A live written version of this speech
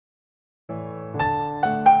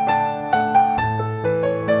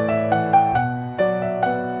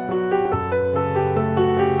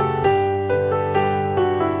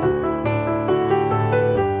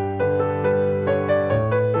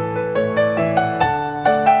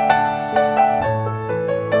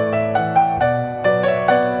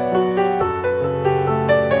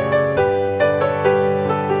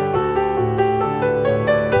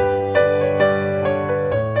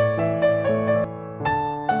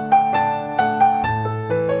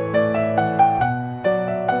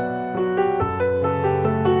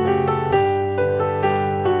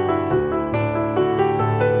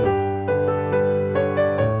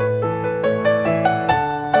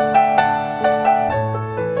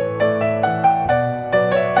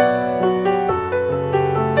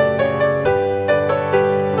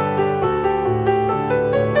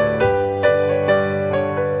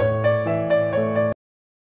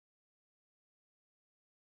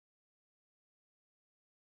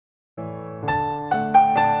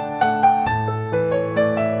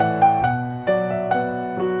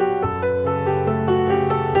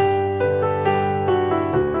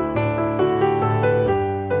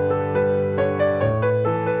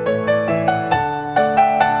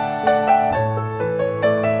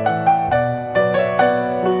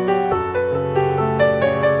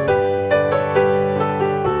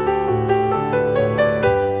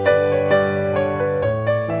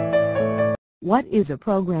What is a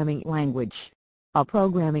programming language? A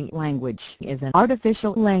programming language is an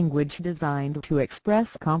artificial language designed to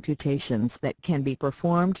express computations that can be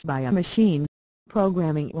performed by a machine.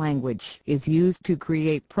 Programming language is used to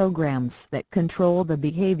create programs that control the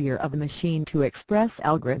behavior of a machine to express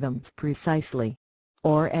algorithms precisely,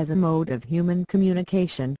 or as a mode of human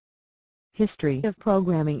communication. History of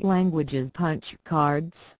programming languages: punch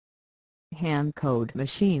cards, hand code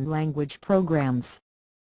machine language programs,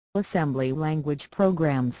 assembly language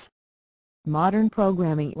programs. Modern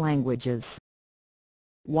programming languages.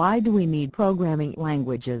 Why do we need programming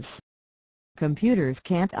languages? Computers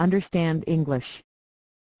can't understand English.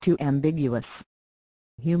 Too ambiguous.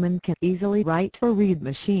 Human can easily write or read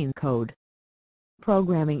machine code.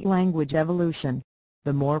 Programming language evolution.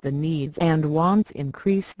 The more the needs and wants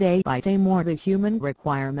increase day by day, more the human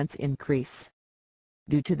requirements increase.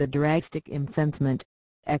 Due to the drastic advancement,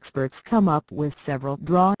 experts come up with several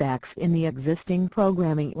drawbacks in the existing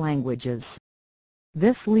programming languages.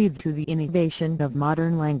 This leads to the innovation of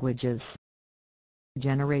modern languages.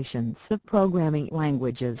 Generations of programming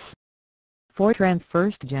languages. FORTRON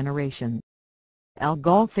first generation,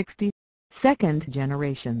 ALGOL 60 second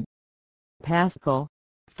generation, PASCAL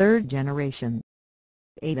third generation,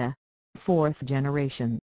 ADA fourth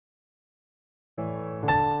generation.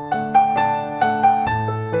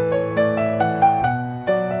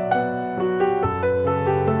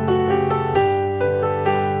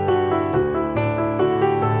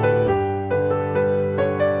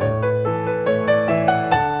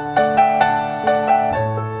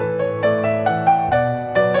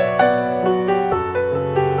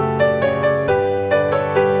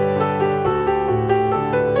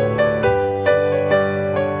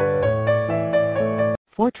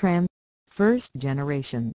 FORTRON first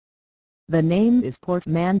generation. The name is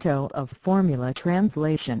portmanteau of formula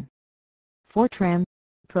translation. FORTRON,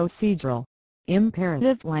 procedural,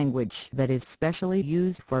 imperative language that is specially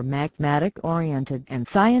used for mathematic-oriented and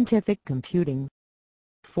scientific computing.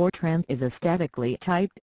 FORTRON is a statically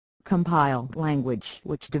typed, compiled language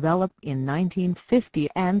which developed in 1950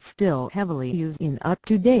 and still heavily used in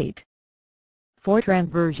up-to-date. FORTRON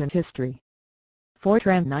version history.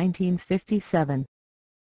 FORTRON 1957.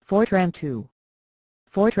 FORTRON 2.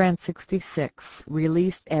 FORTRON 66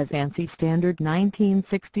 released as ANSI standard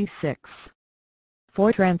 1966.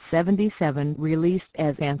 FORTRON 77 released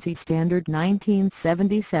as ANSI standard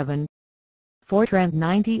 1977. FORTRON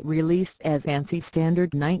 90 released as ANSI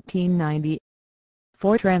standard 1990.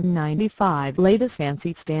 FORTRON 95 latest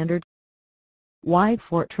ANSI standard. Why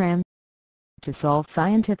FORTRON? To solve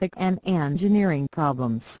scientific and engineering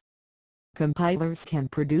problems. Compilers can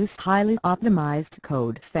produce highly optimized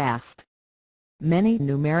code fast. Many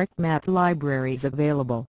numeric math libraries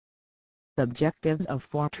available. Objectives of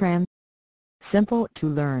FORTRON: simple to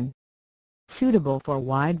learn, suitable for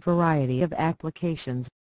wide variety of applications,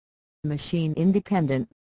 machine independent,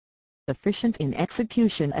 efficient in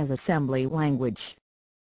execution as assembly language,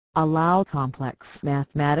 allow complex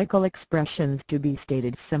mathematical expressions to be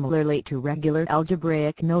stated similarly to regular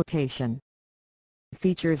algebraic notation.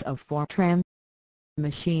 Features of FORTRON: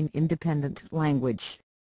 machine-independent language,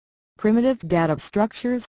 primitive data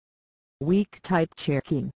structures, weak type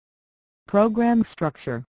checking, program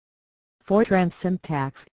structure, FORTRON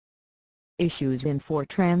syntax. Issues in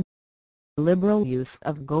FORTRON: liberal use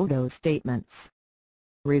of Godot statements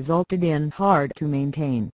resulted in hard to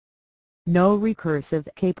maintain, no recursive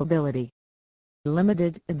capability,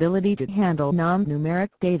 limited ability to handle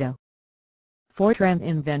non-numeric data. FORTRON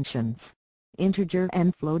inventions: integer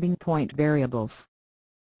and floating point variables.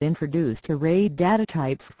 Introduced array data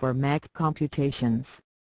types for math computations.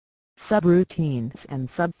 Subroutines and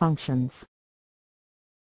subfunctions.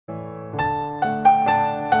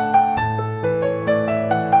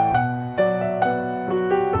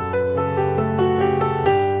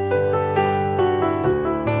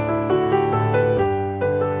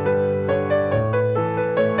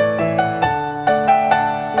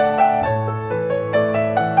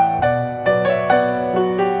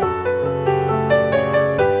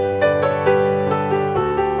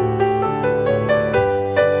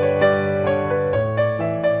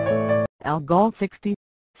 ALGOL 60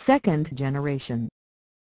 second generation.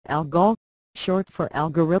 ALGOL, short for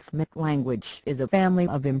algorithmic language, is a family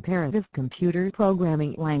of imperative computer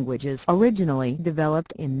programming languages originally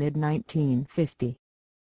developed in mid-1950.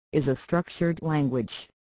 Is a structured language.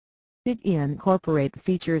 It incorporates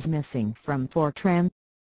features missing from FORTRON.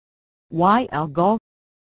 Why ALGOL?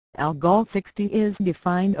 ALGOL 60 is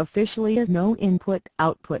defined officially as no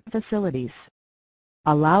input-output facilities.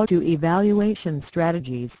 Allow to evaluation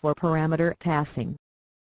strategies for parameter passing.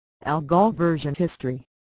 ALGOL version history.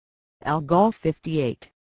 ALGOL 58,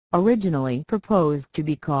 originally proposed to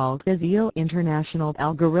be called ASIO International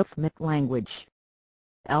Algorithmic Language.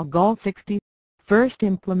 ALGOL 60, first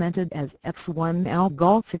implemented as X1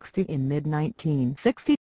 ALGOL 60 in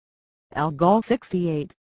mid-1960. ALGOL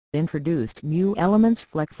 68, introduced new elements,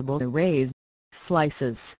 flexible arrays,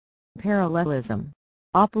 slices, parallelism,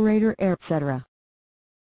 operator etc.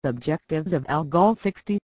 Objectives of ALGOL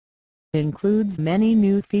 60 includes many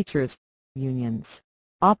new features: unions,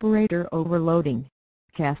 operator overloading,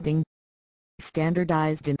 casting,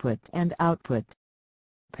 standardized input and output,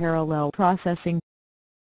 parallel processing.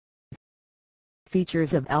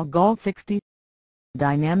 Features of ALGOL 60: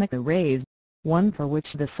 dynamic arrays, one for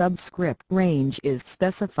which the subscript range is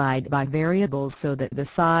specified by variables so that the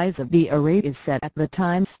size of the array is set at the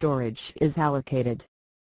time storage is allocated.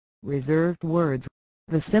 Reserved words,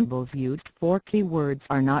 the symbols used for keywords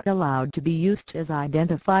are not allowed to be used as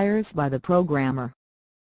identifiers by the programmer.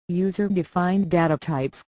 User-defined data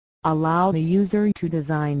types allow the user to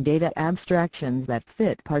design data abstractions that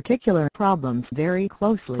fit particular problems very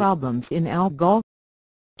closely. Problems in ALGOL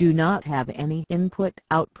do not have any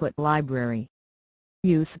input-output library.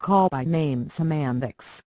 Use call by name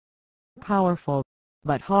semantics. Powerful,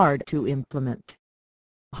 but hard to implement.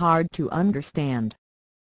 Hard to understand.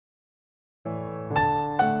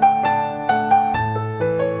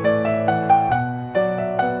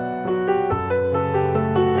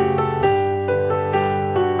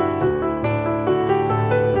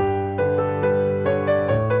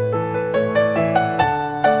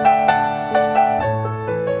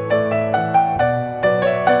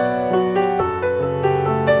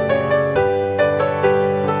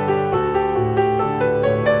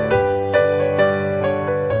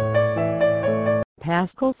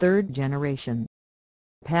 PASCAL third generation.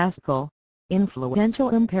 PASCAL, influential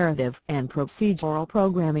imperative and procedural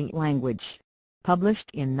programming language, published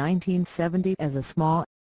in 1970 as a small,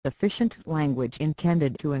 efficient language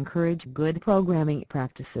intended to encourage good programming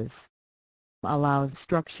practices. Allows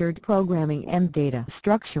structured programming and data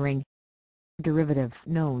structuring. Derivative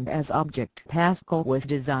known as Object. PASCAL was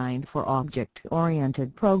designed for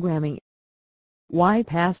object-oriented programming. Why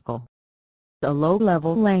PASCAL? A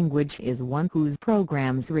low-level language is one whose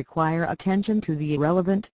programs require attention to the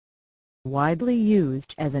irrelevant. Widely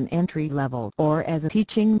used as an entry-level or as a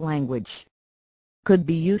teaching language. Could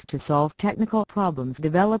be used to solve technical problems.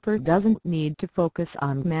 Developer doesn't need to focus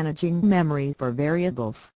on managing memory for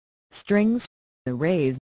variables, strings,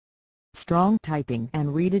 arrays. Strong typing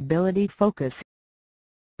and readability focus.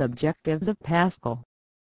 Objectives of PASCAL.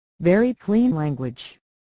 Very clean language.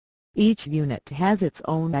 Each unit has its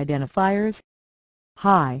own identifiers.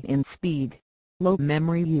 High in speed, low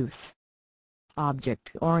memory use.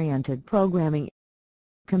 Object-oriented programming.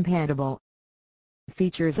 Compatible.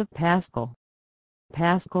 Features of PASCAL.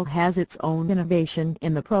 PASCAL has its own innovation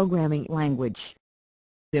in the programming language.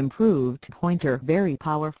 Improved pointer, very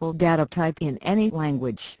powerful data type in any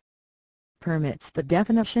language. Permits the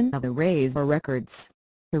definition of arrays or records,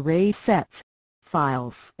 array sets,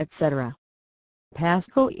 files, etc.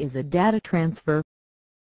 PASCAL is a data transfer.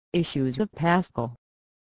 Issues of PASCAL.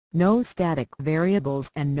 No static variables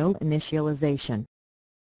and no initialization.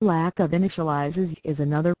 Lack of initializers is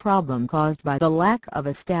another problem caused by the lack of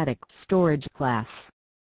a static storage class.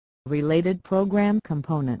 Related program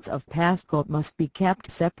components of PASCAL must be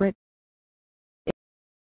kept separate.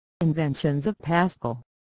 Inventions of PASCAL.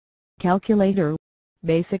 Calculator,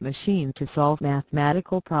 basic machine to solve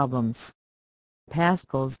mathematical problems.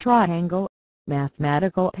 PASCAL's triangle,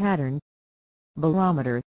 mathematical pattern.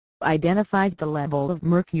 Barometer, identified the level of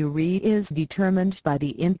mercury is determined by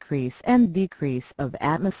the increase and decrease of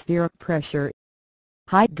atmospheric pressure.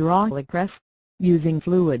 Hydraulic press, using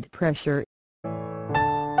fluid pressure.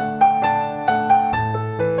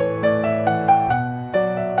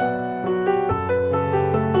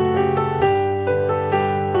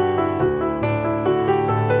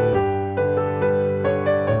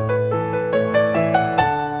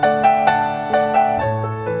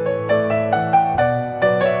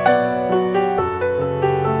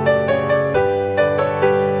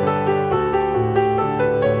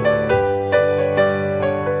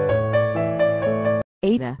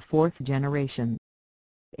 ADA fourth generation.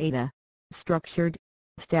 ADA, structured,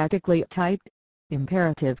 statically typed,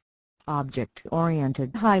 imperative,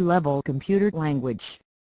 object-oriented high-level computer language.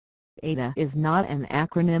 ADA is not an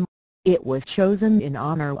acronym, it was chosen in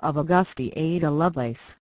honor of Auguste Ada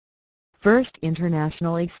Lovelace. First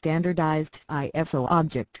internationally standardized ISO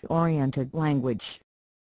object-oriented language.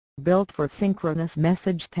 Built for synchronous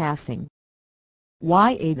message passing.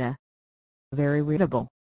 Why ADA? Very readable.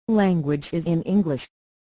 Language is in English.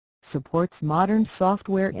 Supports modern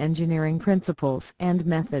software engineering principles and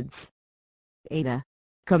methods. Ada.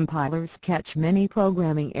 Compilers catch many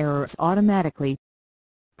programming errors automatically.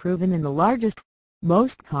 Proven in the largest,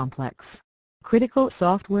 most complex, critical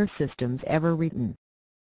software systems ever written.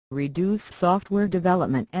 Reduce software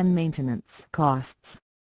development and maintenance costs.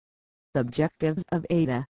 Objectives of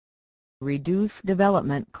Ada. Reduce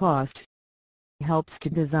development cost. Helps to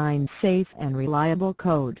design safe and reliable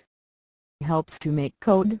code. Helps to make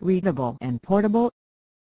code readable and portable.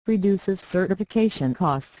 Reduces certification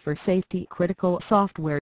costs for safety-critical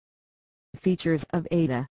software. Features of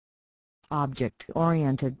Ada.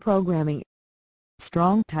 Object-oriented programming.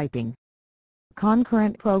 Strong typing.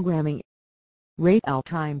 Concurrent programming.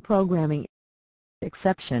 Real-time programming.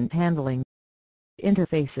 Exception handling.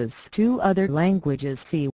 Interfaces to other languages.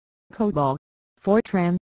 See COBOL,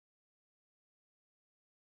 FORTRON.